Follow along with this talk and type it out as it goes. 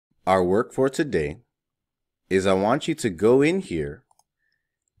our work for today is I want you to go in here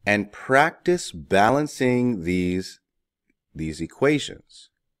and practice balancing these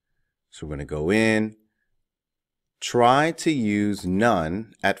equations. So we're going to go in, try to use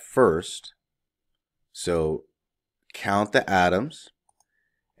none at first. So count the atoms.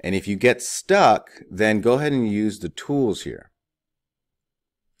 And if you get stuck, then go ahead and use the tools here.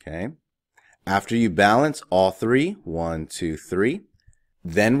 Okay. After you balance all three, 1, 2, 3,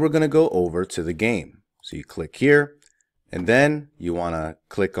 then we're going to go over to the game. So you click here, and then you want to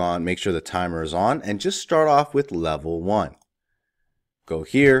click on, make sure the timer is on, and just start off with level 1. Go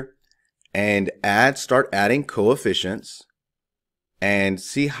here and start adding coefficients and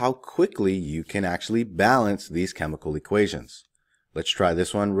see how quickly you can actually balance these chemical equations. Let's try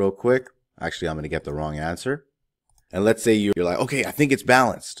this one real quick. Actually, I'm going to get the wrong answer. And let's say you're like, okay, I think it's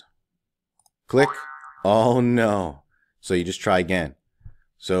balanced. Click. Oh no. So you just try again.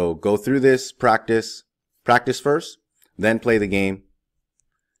 So go through this practice first, then play the game,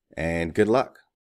 and good luck.